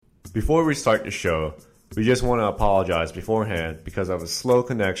Before we start the show, we just want to apologize beforehand because of a slow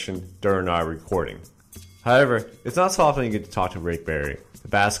connection during our recording. However, it's not so often you get to talk to Rick Barry, the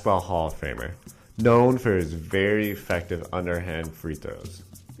Basketball Hall of Famer, known for his very effective underhand free throws.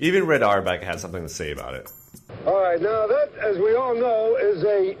 Even Red Auerbach had something to say about it. All right, now that, as we all know, is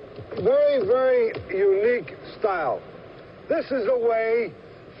a very, very unique style. This is the way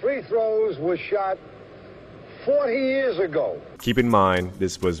free throws were shot 40 years ago. Keep in mind,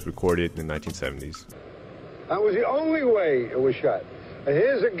 this was recorded in the 1970s. That was the only way it was shot. And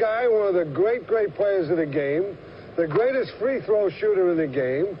here's a guy, one of the great, great players of the game, the greatest free throw shooter in the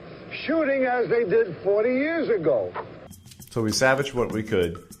game, shooting as they did 40 years ago. So we salvaged what we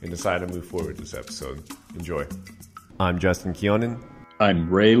could and decided to move forward with this episode. Enjoy. I'm Justin Keoninh. I'm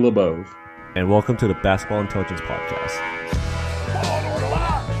Ray Lebov. And welcome to the Basketball Intelligence Podcast.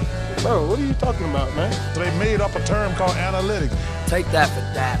 Bro, what are you talking about, man? They made up a term called analytics. Take that for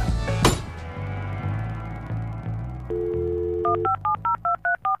data.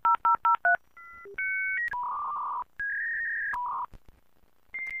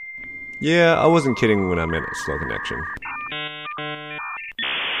 Yeah, I wasn't kidding when I meant a slow connection.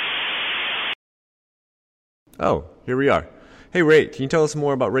 Oh, here we are. Hey Ray, can you tell us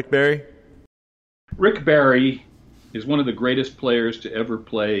more about Rick Barry? Rick Barry is one of the greatest players to ever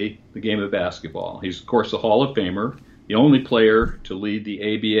play the game of basketball. He's, of course, a Hall of Famer, the only player to lead the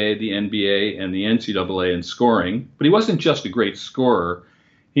ABA, the NBA, and the NCAA in scoring. But he wasn't just a great scorer.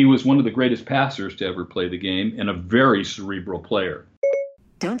 He was one of the greatest passers to ever play the game and a very cerebral player.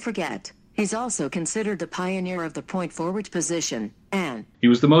 Don't forget, he's also considered the pioneer of the point forward position, and he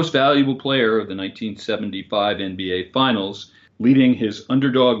was the most valuable player of the 1975 NBA Finals, leading his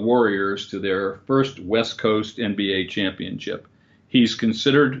underdog Warriors to their first West Coast NBA championship. He's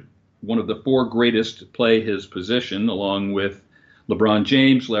considered one of the four greatest to play his position, along with LeBron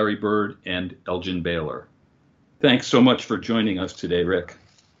James, Larry Bird, and Elgin Baylor. Thanks so much for joining us today, Rick.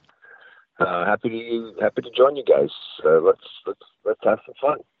 Happy to join you guys. Let's have some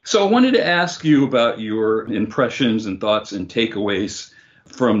fun. So I wanted to ask you about your impressions and thoughts and takeaways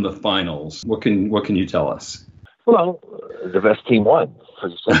from the finals. What can you tell us? Well, the best team won.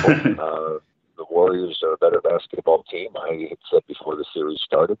 Pretty simple. The Warriors are a better basketball team. I had said before the series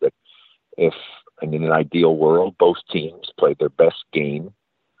started that if, in an ideal world, both teams played their best game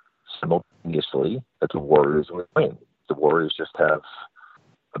simultaneously, that the Warriors would win. The Warriors just have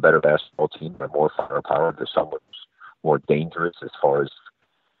a better basketball team and more firepower. They're somewhat more dangerous as far as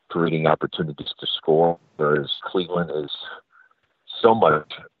creating opportunities to score, whereas Cleveland is so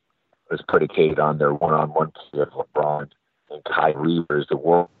much is predicated on their one-on-one play of LeBron and Kyrie, whereas the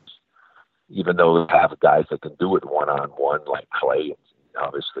Warriors, even though they have guys that can do it one-on-one like Clay and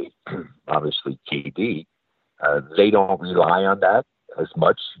obviously KD, they don't rely on that as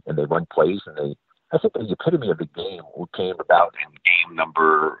much, and they run plays, and I think the epitome of the game came about in game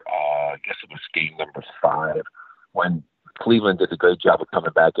number, I guess it was game number 5, when Cleveland did a great job of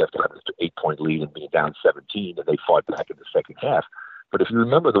coming back after having an 8-point lead and being down 17, and they fought back in the second half. But if you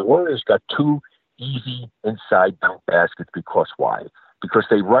remember, the Warriors got 2 easy inside dunk baskets because why? Because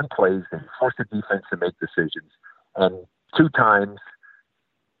they run plays, they force the defense to make decisions, and 2 times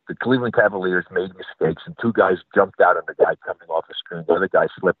the Cleveland Cavaliers made mistakes, and 2 guys jumped out on the guy coming off the screen. The other guy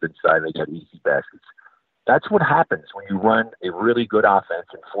slipped inside, and they got easy baskets. That's what happens when you run a really good offense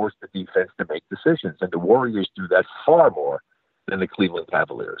and force the defense to make decisions. And the Warriors do that far more than the Cleveland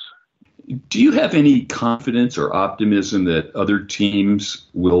Cavaliers. Do you have any confidence or optimism that other teams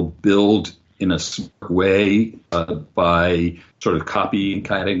will build in a smart way by sort of cutting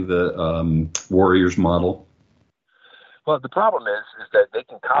the Warriors model? Well, the problem is that they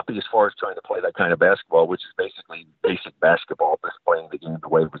can copy as far as trying to play that kind of basketball, which is basically basic basketball, just playing the game the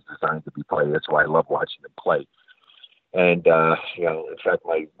way it was designed to be played. That's why I love watching them play. And, in fact,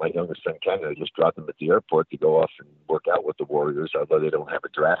 my youngest son, Ken, I just dropped him at the airport to go off and work out with the Warriors, although they don't have a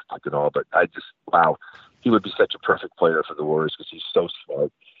draft pick and all. But wow, he would be such a perfect player for the Warriors because he's so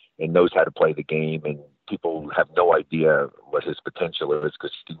smart and knows how to play the game, and people have no idea what his potential is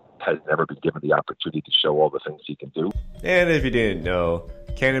because he has never been given the opportunity to show all the things he can do. And if you didn't know,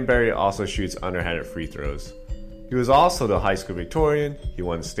 Barry also shoots underhanded free throws. He was also the high school Victorian. He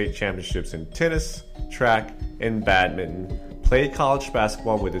won state championships in tennis, track, and badminton, played college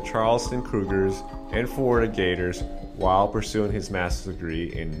basketball with the Charleston Cougars and Florida Gators while pursuing his master's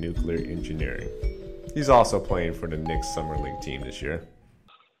degree in nuclear engineering. He's also playing for the Knicks Summer League team this year.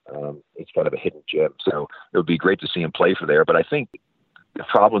 It's kind of a hidden gem, so it would be great to see him play for there. But I think the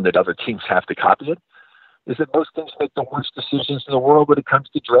problem that other teams have to copy it is that most teams make the worst decisions in the world when it comes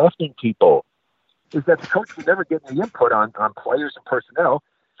to drafting people. Is that the coach would never get any input on players and personnel,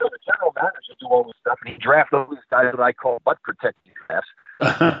 so the general manager do all this stuff, and he drafts all these guys that I call butt protecting drafts.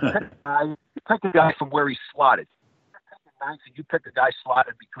 You pick a guy from where he's slotted. You pick a guy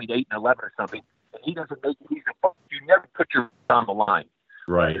slotted between 8 and 11 or something, and he doesn't make it. You never put your on the line.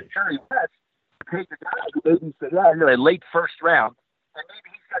 Right. But Jerry West takes a guy who maybe said, a late first round, and maybe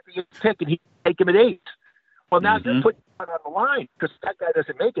he's got the 8th pick, and he take him at 8. Well, now you're putting him on the line because that guy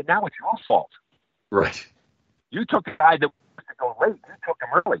doesn't make it. Now it's your fault. Right. You took a guy that was to go late. You took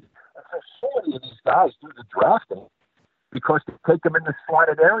him early. And so many of these guys do the drafting because they take them in the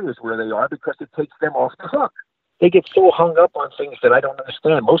slotted areas where they are because it takes them off the hook. They get so hung up on things that I don't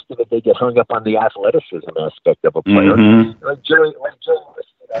understand. Most of it, they get hung up on the athleticism aspect of a player. Like Jerry in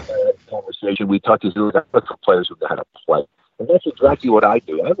that conversation, we talked to I look for players who know how to play. And that's exactly what I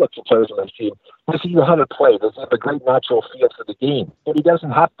do. I look for players on my team. Does he know how to play? Does he have a great natural feel for the game? And he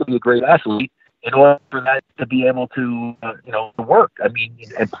doesn't have to be a great athlete in order for that to be able to, work. I mean,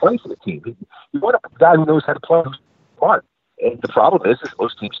 and play for the team. You want a guy who knows how to play, who's smart. And the problem is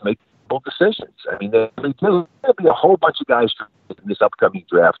most teams make decisions. I mean, they really do. There'll be a whole bunch of guys in this upcoming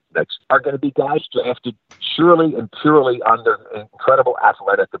draft next are going to be guys drafted surely and purely on their incredible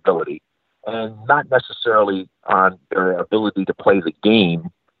athletic ability and not necessarily on their ability to play the game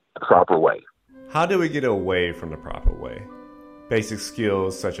the proper way. How do we get away from the proper way? Basic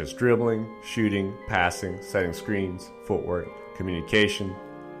skills such as dribbling, shooting, passing, setting screens, footwork, communication.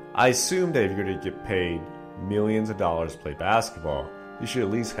 I assume that if you're going to get paid millions of dollars to play basketball, you should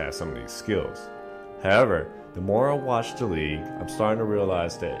at least have some of these skills. However, the more I watch the league, I'm starting to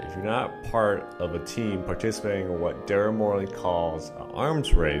realize that if you're not part of a team participating in what Darren Morley calls an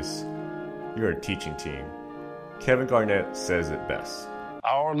arms race, you're a teaching team. Kevin Garnett says it best.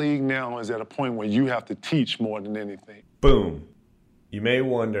 Our league now is at a point where you have to teach more than anything. Boom. You may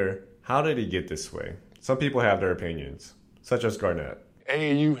wonder, how did he get this way? Some people have their opinions, such as Garnett.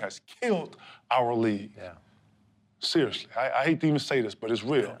 AAU has killed our league. Yeah. Seriously, I hate to even say this, but it's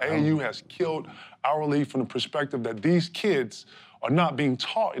real. AAU has killed our league from the perspective that these kids are not being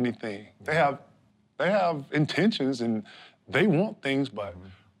taught anything. They have intentions and they want things, but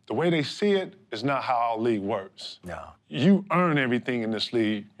the way they see it is not how our league works. No. You earn everything in this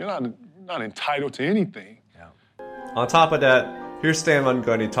league. You're not entitled to anything. Yeah. On top of that, here's Stan Van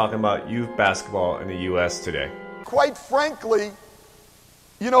Gundy talking about youth basketball in the U.S. today. Quite frankly,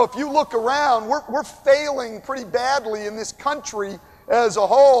 if you look around, we're failing pretty badly in this country as a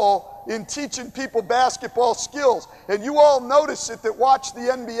whole in teaching people basketball skills. And you all notice it that watch the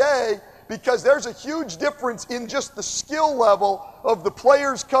NBA because there's a huge difference in just the skill level of the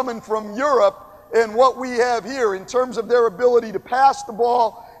players coming from Europe and what we have here in terms of their ability to pass the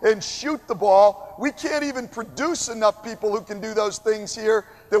ball and shoot the ball. We can't even produce enough people who can do those things here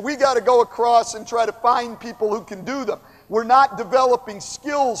that we got to go across and try to find people who can do them. We're not developing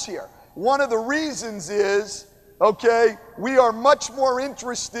skills here. One of the reasons is, we are much more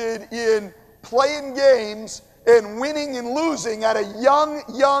interested in playing games and winning and losing at a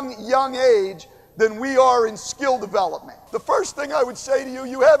young age than we are in skill development. The first thing I would say to you,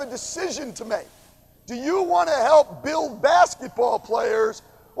 you have a decision to make. Do you want to help build basketball players,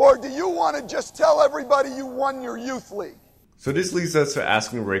 or do you want to just tell everybody you won your youth league? So this leads us to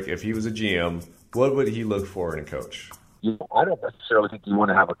asking Rick if he was a GM, what would he look for in a coach? I don't necessarily think you want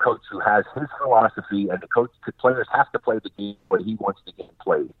to have a coach who has his philosophy and the players have to play the game the way he wants the game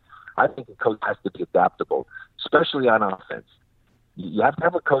played. I think a coach has to be adaptable, especially on offense. You have to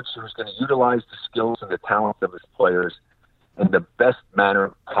have a coach who's going to utilize the skills and the talents of his players in the best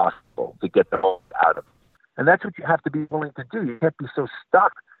manner possible to get the most out of them. And that's what you have to be willing to do. You can't be so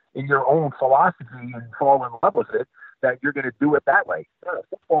stuck in your own philosophy and fall in love with it that you're going to do it that way.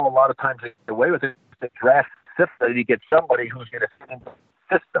 Football, a lot of times, they get away with it. They draft system, you get somebody who's going to fit into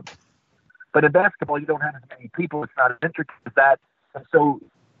the system. But in basketball, you don't have as many people. It's not as intricate as that. And so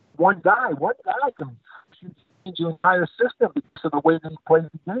one guy can change your entire system because of the way that he plays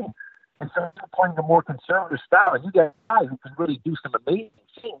the game. And so if you're playing a more conservative style, and you get a guy who can really do some amazing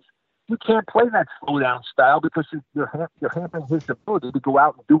things, you can't play that slow-down style because you're hampering his ability to go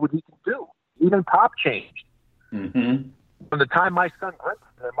out and do what he can do. Even Pop changed. Mm-hmm. From the time my son Brent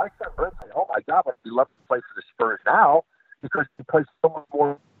said, oh my God, I'd love to play for the Spurs now because he plays so much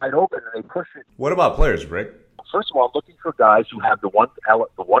more wide open and they push it. What about players, Rick? First of all, I'm looking for guys who have the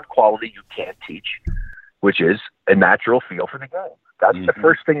one quality you can't teach, which is a natural feel for the game. That's the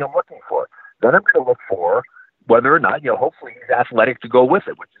first thing I'm looking for. Then I'm going to look for whether or not, hopefully he's athletic to go with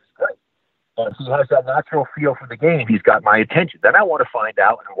it, which is great. If he has that natural feel for the game, he's got my attention. Then I want to find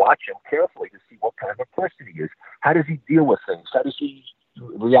out and watch him carefully to see what kind of a person he is. How does he deal with things? How does he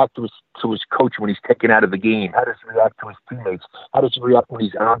react to his coach when he's taken out of the game? How does he react to his teammates? How does he react when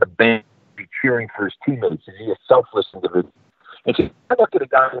he's on the bench cheering for his teammates? Is he a selfless individual? And so I look at a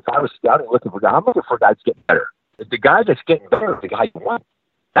guy, if I was scouting looking for a guy, I'm looking for a guy that's getting better. If the guy that's getting better is the guy you want,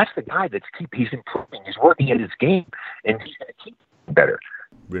 that's the guy he's improving, he's working at his game, and he's going to keep getting better.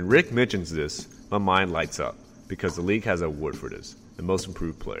 When Rick mentions this, my mind lights up because the league has an award for this, the most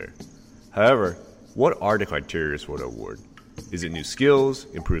improved player. However, what are the criteria for the award? Is it new skills,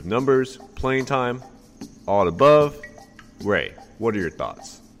 improved numbers, playing time, all above? Ray, what are your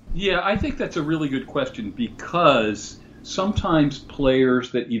thoughts? Yeah, I think that's a really good question because sometimes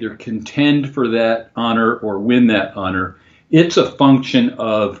players that either contend for that honor or win that honor, it's a function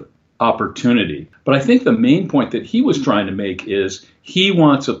of opportunity. But I think the main point that he was trying to make is he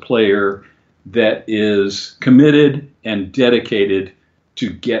wants a player that is committed and dedicated to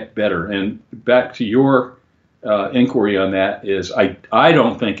get better. And back to your inquiry on that is I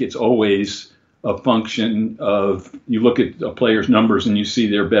don't think it's always a function of you look at a player's numbers and you see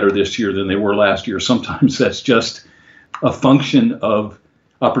they're better this year than they were last year. Sometimes that's just a function of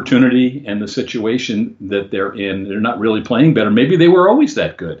opportunity and the situation that they're in. They're not really playing better. Maybe they were always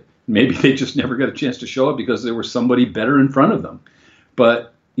that good. Maybe they just never got a chance to show it because there was somebody better in front of them.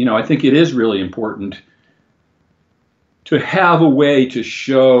 But, I think it is really important to have a way to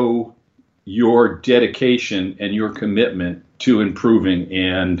show your dedication and your commitment to improving.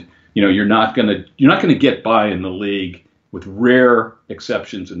 And, you're not going to get by in the league, with rare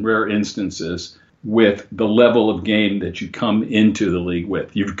exceptions and rare instances, with the level of game that you come into the league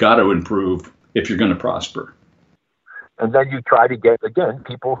with. You've got to improve if you're going to prosper. And then you try to get, again,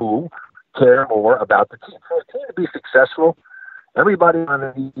 people who care more about the team. For a team to be successful, everybody on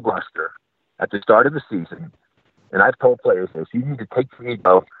the roster at the start of the season, and I've told players this, you need to take the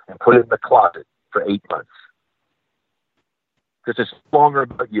ego and put it in the closet for 8 months. Because it's no longer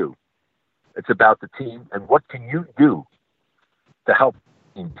about you. It's about the team, and what can you do to help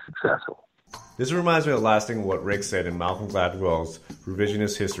the team be successful. This reminds me of the last thing what Rick said in Malcolm Gladwell's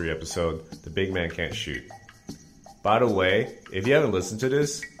Revisionist History episode, The Big Man Can't Shoot. By the way, if you haven't listened to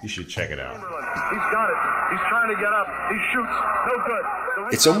this, you should check it out. He's got it. He's trying to get up. He shoots. No good.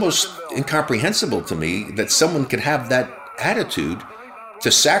 It's almost incomprehensible to me that someone could have that attitude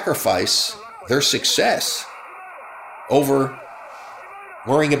to sacrifice their success over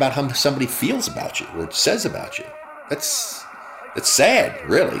worrying about how somebody feels about you or says about you. It's sad,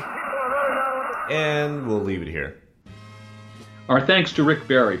 really. And we'll leave it here. Our thanks to Rick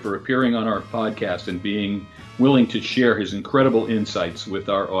Barry for appearing on our podcast and being willing to share his incredible insights with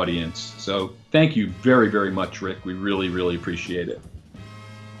our audience. So thank you very, very much, Rick. We really, really appreciate it.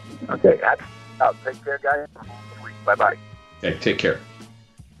 Okay. Take care, guys. Bye-bye. Okay, take care.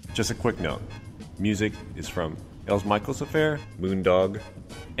 Just a quick note. Music is from Els Michaels Affair, Moondog,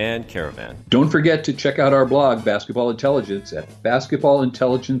 and Caravan. Don't forget to check out our blog, Basketball Intelligence, at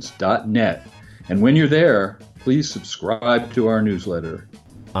basketballintelligence.net. And when you're there, please subscribe to our newsletter.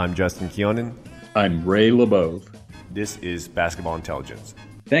 I'm Justin Keoninh. I'm Ray Lebov. This is Basketball Intelligence.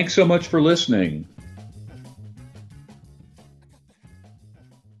 Thanks so much for listening.